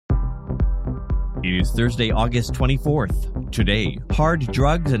It is Thursday, August 24th. Today, hard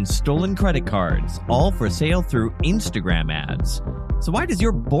drugs and stolen credit cards, all for sale through Instagram ads. So why does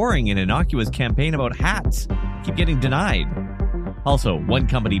your boring and innocuous campaign about hats keep getting denied? Also, one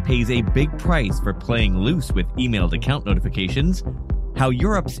company pays a big price for playing loose with emailed account notifications, how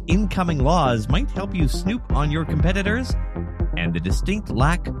Europe's incoming laws might help you snoop on your competitors, and the distinct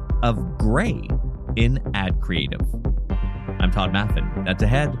lack of gray in ad creative. I'm Todd Maffin. That's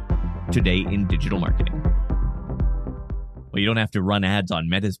ahead today in digital marketing. Well, you don't have to run ads on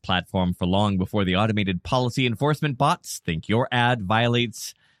Meta's platform for long before the automated policy enforcement bots think your ad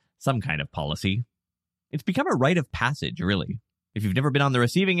violates some kind of policy. It's become a rite of passage, really. If you've never been on the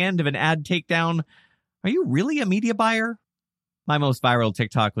receiving end of an ad takedown, are you really a media buyer? My most viral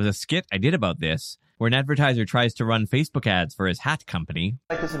TikTok was a skit I did about this, where an advertiser tries to run Facebook ads for his hat company.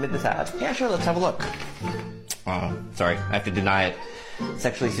 I'd like to submit this ad. Yeah, sure, let's have a look. Sorry, I have to deny it.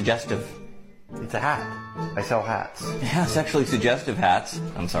 Sexually suggestive. It's a hat. I sell hats. Yeah, sexually suggestive hats.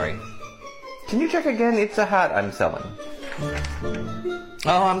 I'm sorry. Can you check again? It's a hat I'm selling.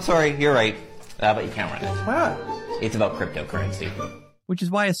 Oh, I'm sorry. You're right. But you can't run it. Why not? It's about cryptocurrency. Which is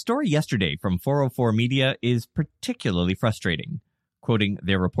why a story yesterday from 404 Media is particularly frustrating. Quoting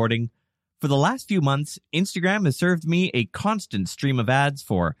their reporting, "For the last few months, Instagram has served me a constant stream of ads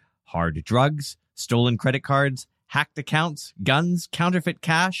for hard drugs, stolen credit cards, hacked accounts, guns, counterfeit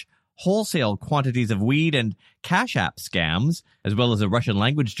cash, wholesale quantities of weed, and Cash App scams, as well as a Russian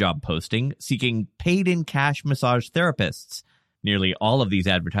language job posting seeking paid-in-cash massage therapists. Nearly all of these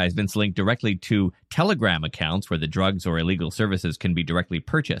advertisements link directly to Telegram accounts where the drugs or illegal services can be directly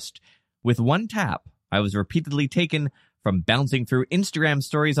purchased. With one tap, I was repeatedly taken from bouncing through Instagram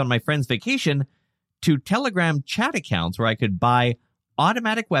stories on my friend's vacation to Telegram chat accounts where I could buy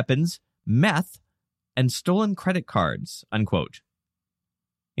automatic weapons, meth, and stolen credit cards," unquote.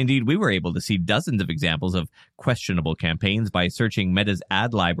 Indeed, we were able to see dozens of examples of questionable campaigns by searching Meta's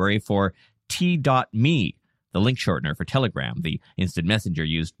ad library for T.me, the link shortener for Telegram, the instant messenger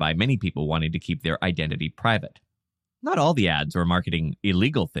used by many people wanting to keep their identity private. Not all the ads are marketing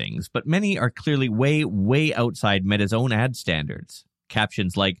illegal things, but many are clearly way outside Meta's own ad standards.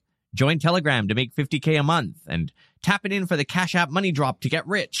 Captions like, "Join Telegram to make $50K a month," and "Tap it in for the Cash App money drop to get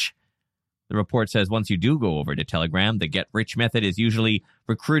rich." The report says once you do go over to Telegram, the get-rich method is usually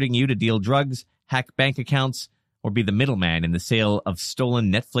recruiting you to deal drugs, hack bank accounts, or be the middleman in the sale of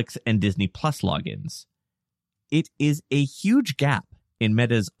stolen Netflix and Disney Plus logins. It is a huge gap in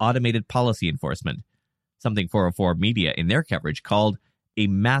Meta's automated policy enforcement, something 404 Media in their coverage called a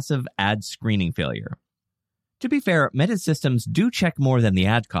massive ad screening failure. To be fair, Meta's systems do check more than the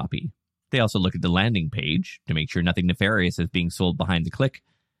ad copy. They also look at the landing page to make sure nothing nefarious is being sold behind the click.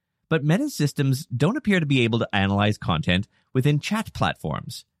 But Meta's systems don't appear to be able to analyze content within chat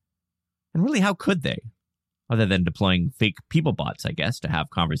platforms. And really, how could they? Other than deploying fake people bots, I guess, to have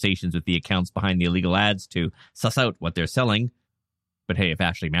conversations with the accounts behind the illegal ads to suss out what they're selling. But hey, if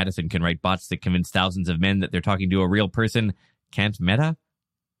Ashley Madison can write bots that convince thousands of men that they're talking to a real person, can't Meta?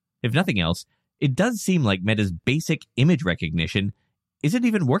 If nothing else, it does seem like Meta's basic image recognition isn't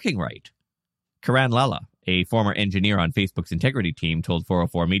even working right. Karan Lala, a former engineer on Facebook's integrity team, told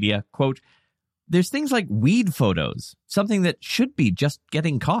 404 Media, quote, "There's things like weed photos, something that should be just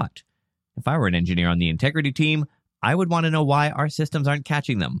getting caught. If I were an engineer on the integrity team, I would want to know why our systems aren't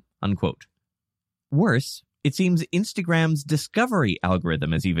catching them," unquote. Worse, it seems Instagram's discovery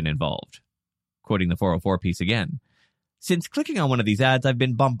algorithm is even involved. Quoting the 404 piece again, "Since clicking on one of these ads, I've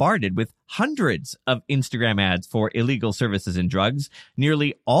been bombarded with hundreds of Instagram ads for illegal services and drugs.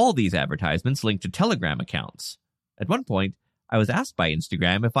 Nearly all these advertisements link to Telegram accounts. At one point, I was asked by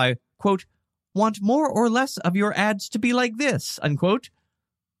Instagram if I, quote, want more or less of your ads to be like this, unquote,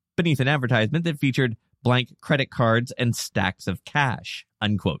 beneath an advertisement that featured blank credit cards and stacks of cash,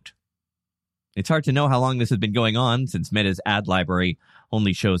 unquote." It's hard to know how long this has been going on since Meta's ad library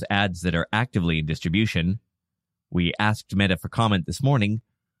only shows ads that are actively in distribution. We asked Meta for comment this morning.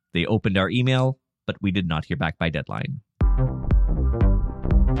 They opened our email, but we did not hear back by deadline.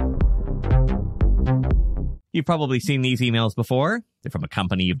 You've probably seen these emails before. They're from a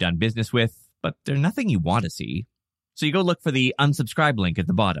company you've done business with, but they're nothing you want to see. So you go look for the unsubscribe link at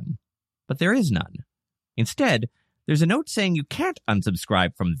the bottom. But there is none. Instead, there's a note saying you can't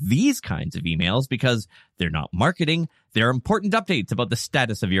unsubscribe from these kinds of emails because they're not marketing, they're important updates about the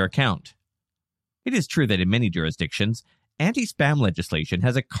status of your account. It is true that in many jurisdictions, anti-spam legislation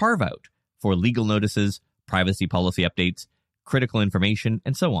has a carve-out for legal notices, privacy policy updates, critical information,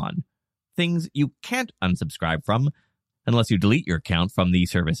 and so on. Things you can't unsubscribe from unless you delete your account from the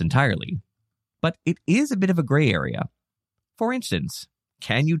service entirely. But it is a bit of a gray area. For instance,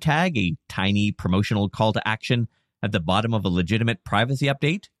 can you tag a tiny promotional call to action at the bottom of a legitimate privacy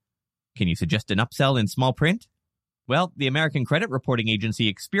update? Can you suggest an upsell in small print? Well, the American credit reporting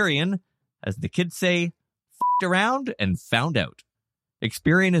agency Experian, as the kids say, f***ed around and found out.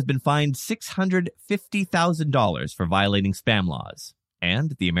 Experian has been fined $650,000 for violating spam laws.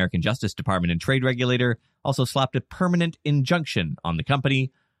 And the American Justice Department and trade regulator also slapped a permanent injunction on the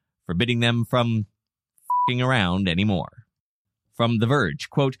company, forbidding them from f***ing around anymore. From The Verge,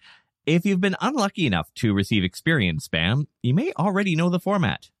 quote, if you've been unlucky enough to receive Experian spam, you may already know the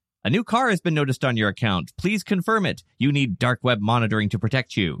format. A new car has been noticed on your account. Please confirm it. You need dark web monitoring to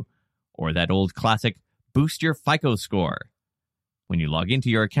protect you. Or that old classic, boost your FICO score. When you log into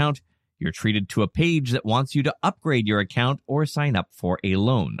your account, you're treated to a page that wants you to upgrade your account or sign up for a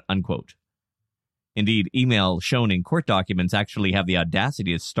loan, unquote. Indeed, email shown in court documents actually have the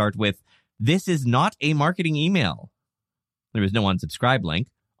audacity to start with, this is not a marketing email. There is no unsubscribe link,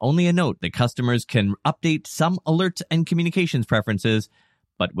 only a note that customers can update some alerts and communications preferences,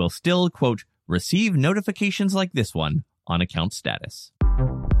 but will still, quote, receive notifications like this one on account status.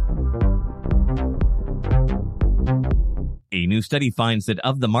 A new study finds that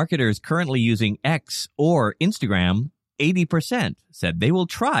of the marketers currently using X or Instagram, 80% said they will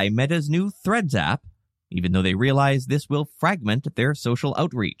try Meta's new Threads app, even though they realize this will fragment their social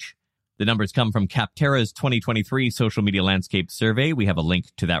outreach. The numbers come from Capterra's 2023 social media landscape survey. We have a link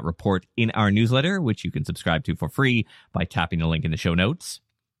to that report in our newsletter, which you can subscribe to for free by tapping the link in the show notes.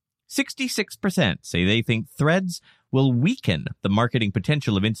 66% say they think Threads will weaken the marketing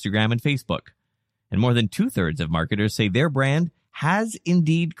potential of Instagram and Facebook. And more than 2/3 of marketers say their brand has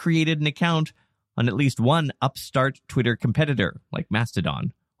indeed created an account on at least one upstart Twitter competitor, like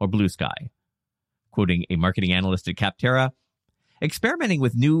Mastodon or Blue Sky. Quoting a marketing analyst at Capterra, experimenting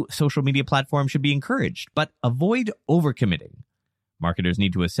with new social media platforms should be encouraged, but avoid overcommitting. Marketers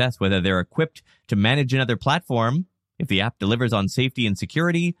need to assess whether they're equipped to manage another platform, if the app delivers on safety and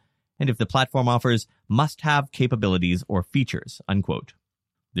security, and if the platform offers must-have capabilities or features, unquote.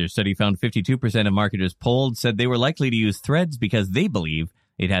 Their study found 52% of marketers polled said they were likely to use Threads because they believe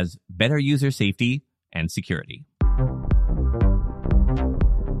it has better user safety and security.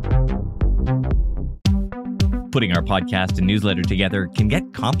 Putting our podcast and newsletter together can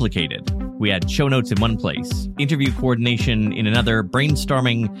get complicated. We add show notes in one place, interview coordination in another,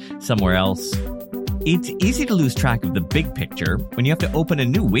 brainstorming somewhere else. It's easy to lose track of the big picture when you have to open a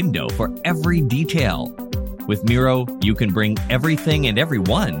new window for every detail. With Miro, you can bring everything and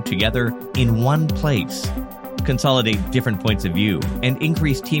everyone together in one place, consolidate different points of view, and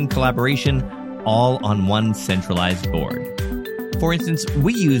increase team collaboration all on one centralized board. For instance,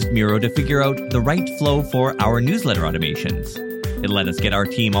 we used Miro to figure out the right flow for our newsletter automations. It let us get our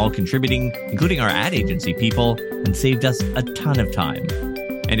team all contributing, including our ad agency people, and saved us a ton of time.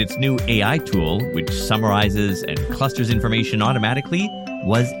 And its new AI tool, which summarizes and clusters information automatically,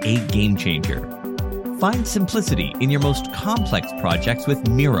 was a game changer. Find simplicity in your most complex projects with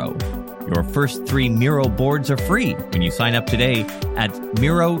Miro. Your first 3 Miro boards are free when you sign up today at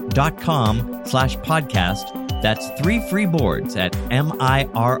Miro.com/podcast. That's 3 free boards at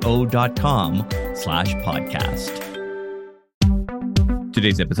Miro.com/podcast.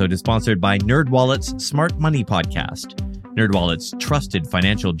 Today's episode is sponsored by NerdWallet's Smart Money Podcast. NerdWallet's trusted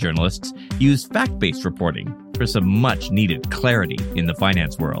financial journalists use fact-based reporting for some much-needed clarity in the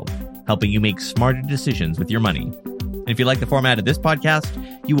finance world, helping you make smarter decisions with your money. And if you like the format of this podcast,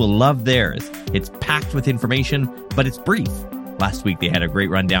 you will love theirs. It's packed with information, but it's brief. Last week, they had a great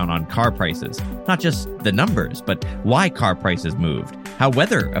rundown on car prices. Not just the numbers, but why car prices moved, how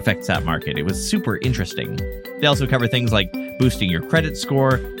weather affects that market. It was super interesting. They also cover things like boosting your credit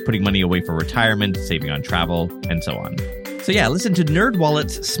score, putting money away for retirement, saving on travel, and so on. So yeah, listen to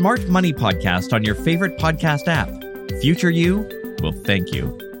NerdWallet's Smart Money Podcast on your favorite podcast app. Future you will thank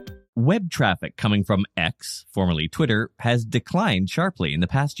you. Web traffic coming from X, formerly Twitter, has declined sharply in the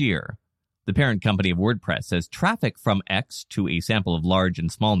past year. The parent company of WordPress says traffic from X to a sample of large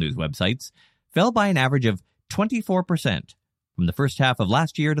and small news websites fell by an average of 24% from the first half of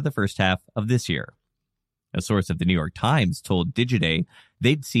last year to the first half of this year. A source of the New York Times told Digiday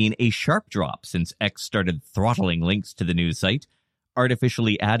they'd seen a sharp drop since X started throttling links to the news site,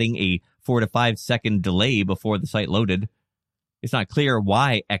 artificially adding a 4 to 5 second delay before the site loaded. It's not clear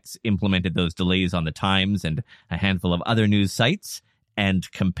why X implemented those delays on the Times and a handful of other news sites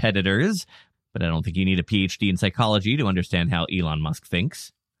and competitors, but I don't think you need a PhD in psychology to understand how Elon Musk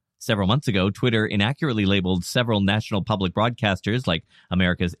thinks. Several months ago, Twitter inaccurately labeled several national public broadcasters like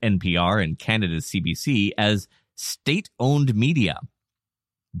America's NPR and Canada's CBC as state-owned media.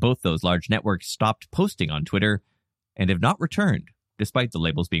 Both those large networks stopped posting on Twitter and have not returned, despite the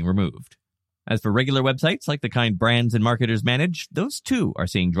labels being removed. As for regular websites, like the kind brands and marketers manage, those too are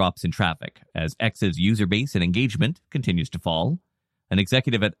seeing drops in traffic, as X's user base and engagement continues to fall. An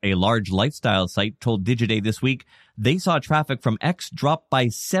executive at a large lifestyle site told Digiday this week they saw traffic from X drop by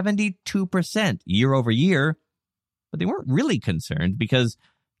 72% year over year, but they weren't really concerned because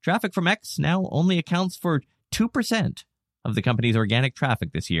traffic from X now only accounts for 2% of the company's organic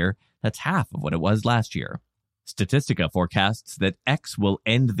traffic this year. That's half of what it was last year. Statistica forecasts that X will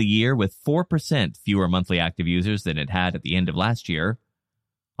end the year with 4% fewer monthly active users than it had at the end of last year.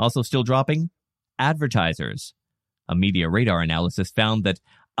 Also still dropping, advertisers. A Media Radar analysis found that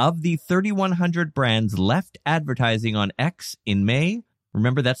of the 3,100 brands left advertising on X in May,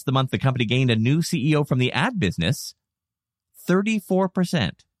 remember that's the month the company gained a new CEO from the ad business,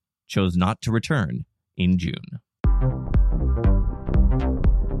 34% chose not to return in June.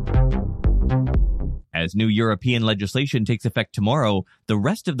 As new European legislation takes effect tomorrow, the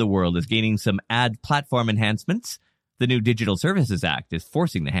rest of the world is gaining some ad platform enhancements. The new Digital Services Act is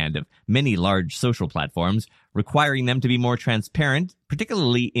forcing the hand of many large social platforms, requiring them to be more transparent,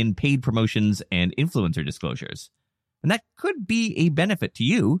 particularly in paid promotions and influencer disclosures. And that could be a benefit to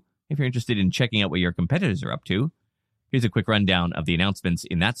you if you're interested in checking out what your competitors are up to. Here's a quick rundown of the announcements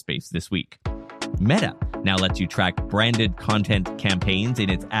in that space this week. Meta now lets you track branded content campaigns in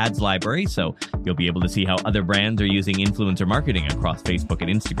its ads library, so you'll be able to see how other brands are using influencer marketing across Facebook and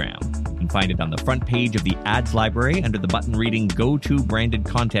Instagram. You can find it on the front page of the ads library under the button reading Go to Branded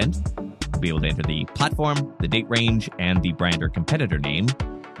Content. You'll be able to enter the platform, the date range, and the brand or competitor name.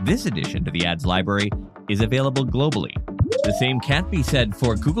 This addition to the ads library is available globally. The same can't be said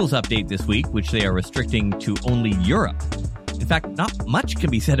for Google's update this week, which they are restricting to only Europe. In fact, not much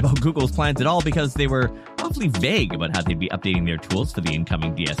can be said about Google's plans at all because they were awfully vague about how they'd be updating their tools for the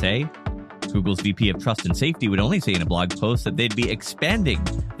incoming DSA. Google's VP of Trust and Safety would only say in a blog post that they'd be expanding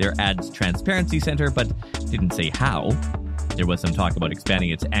their Ads Transparency Center, but didn't say how. There was some talk about expanding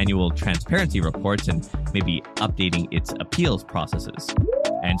its annual transparency reports and maybe updating its appeals processes.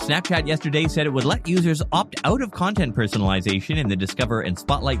 And Snapchat yesterday said it would let users opt out of content personalization in the Discover and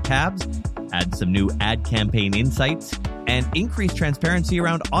Spotlight tabs, add some new ad campaign insights, and increase transparency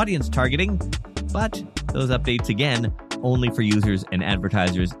around audience targeting. But those updates, again, only for users and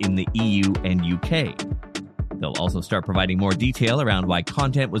advertisers in the EU and UK. They'll also start providing more detail around why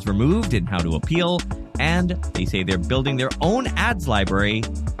content was removed and how to appeal, and they say they're building their own ads library,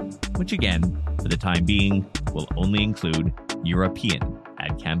 which again, for the time being, will only include European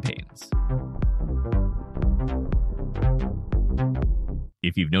ad campaigns.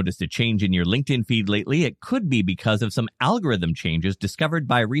 If you've noticed a change in your LinkedIn feed lately, it could be because of some algorithm changes discovered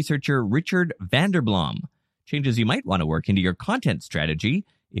by researcher Richard Vanderblom. Changes you might want to work into your content strategy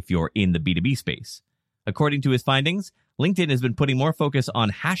if you're in the B2B space. According to his findings, LinkedIn has been putting more focus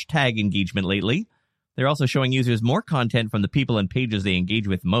on hashtag engagement lately. They're also showing users more content from the people and pages they engage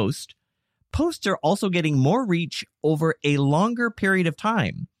with most. Posts are also getting more reach over a longer period of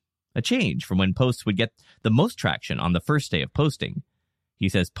time, a change from when posts would get the most traction on the first day of posting. He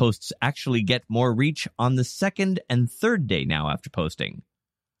says posts actually get more reach on the second and third day now after posting.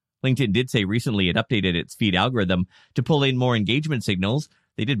 LinkedIn did say recently it updated its feed algorithm to pull in more engagement signals.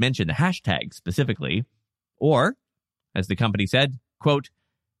 They did mention the hashtag specifically. Or, as the company said, quote,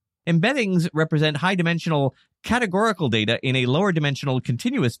 embeddings represent high-dimensional categorical data in a lower-dimensional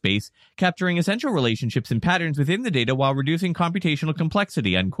continuous space, capturing essential relationships and patterns within the data while reducing computational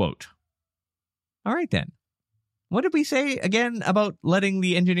complexity, unquote. All right, then. What did we say again about letting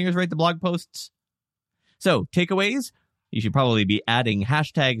the engineers write the blog posts? So, takeaways? You should probably be adding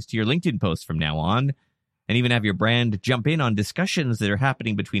hashtags to your LinkedIn posts from now on, and even have your brand jump in on discussions that are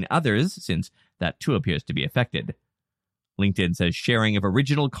happening between others, since that too appears to be affected. LinkedIn says sharing of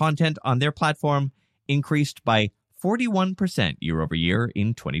original content on their platform increased by 41% year over year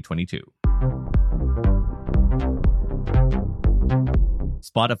in 2022.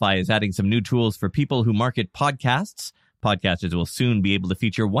 Spotify is adding some new tools for people who market podcasts. Podcasters will soon be able to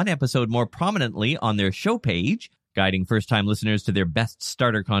feature one episode more prominently on their show page, guiding first-time listeners to their best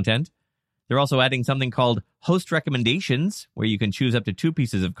starter content. They're also adding something called Host Recommendations, where you can choose up to 2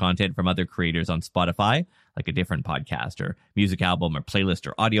 pieces of content from other creators on Spotify, like a different podcast or music album or playlist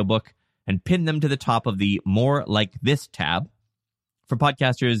or audiobook, and pin them to the top of the More Like This tab. For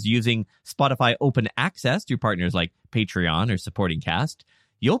podcasters using Spotify Open Access through partners like Patreon or Supporting Cast,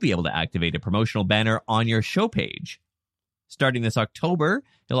 you'll be able to activate a promotional banner on your show page. Starting this October,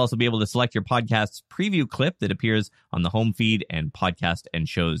 you'll also be able to select your podcast's preview clip that appears on the home feed and podcast and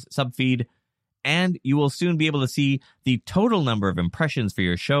shows subfeed. And you will soon be able to see the total number of impressions for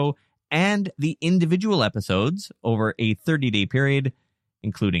your show and the individual episodes over a 30-day period,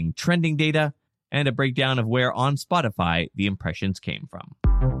 including trending data and a breakdown of where on Spotify the impressions came from.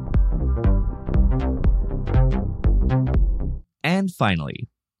 And finally,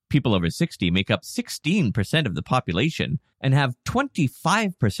 people over 60 make up 16% of the population and have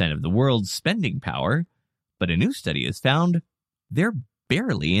 25% of the world's spending power, but a new study has found they're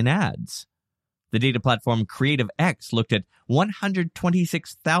barely in ads. The data platform CreativeX looked at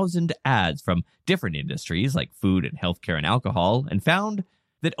 126,000 ads from different industries like food and healthcare and alcohol and found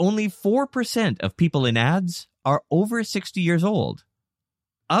that only 4% of people in ads are over 60 years old.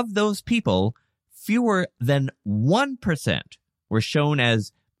 Of those people, fewer than 1% were shown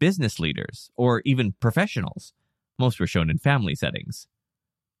as business leaders or even professionals. Most were shown in family settings.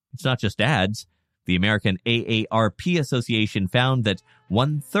 It's not just ads. The American AARP Association found that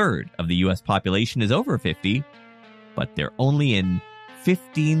 1/3 of the U.S. population is over 50, but they're only in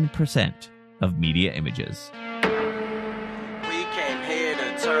 15% of media images. We came here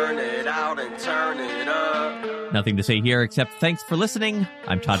to turn it out and turn it up. Nothing to say here except thanks for listening.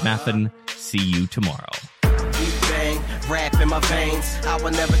 I'm Todd Maffin. See you tomorrow. Rap in my veins, I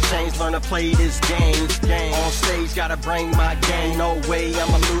will never change, learn to play this game. On stage, gotta bring my game. No way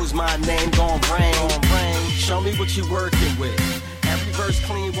I'ma lose my name, gon' bring. Show me what you working with. Every verse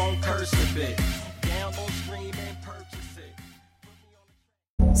clean, won't curse a bit. Download, stream, and purchase it.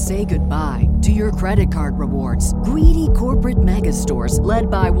 Say goodbye to your credit card rewards. Greedy corporate mega stores, led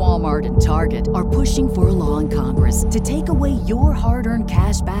by Walmart and Target, are pushing for a law in Congress to take away your hard-earned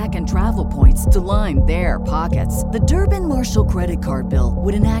cash back and travel points to line their pockets. The Durbin-Marshall credit card bill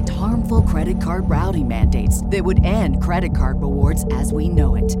would enact harmful credit card routing mandates that would end credit card rewards as we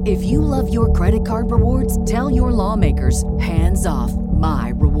know it. If you love your credit card rewards, tell your lawmakers, hands off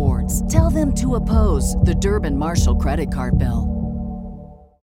my rewards. Tell them to oppose the Durbin-Marshall credit card bill.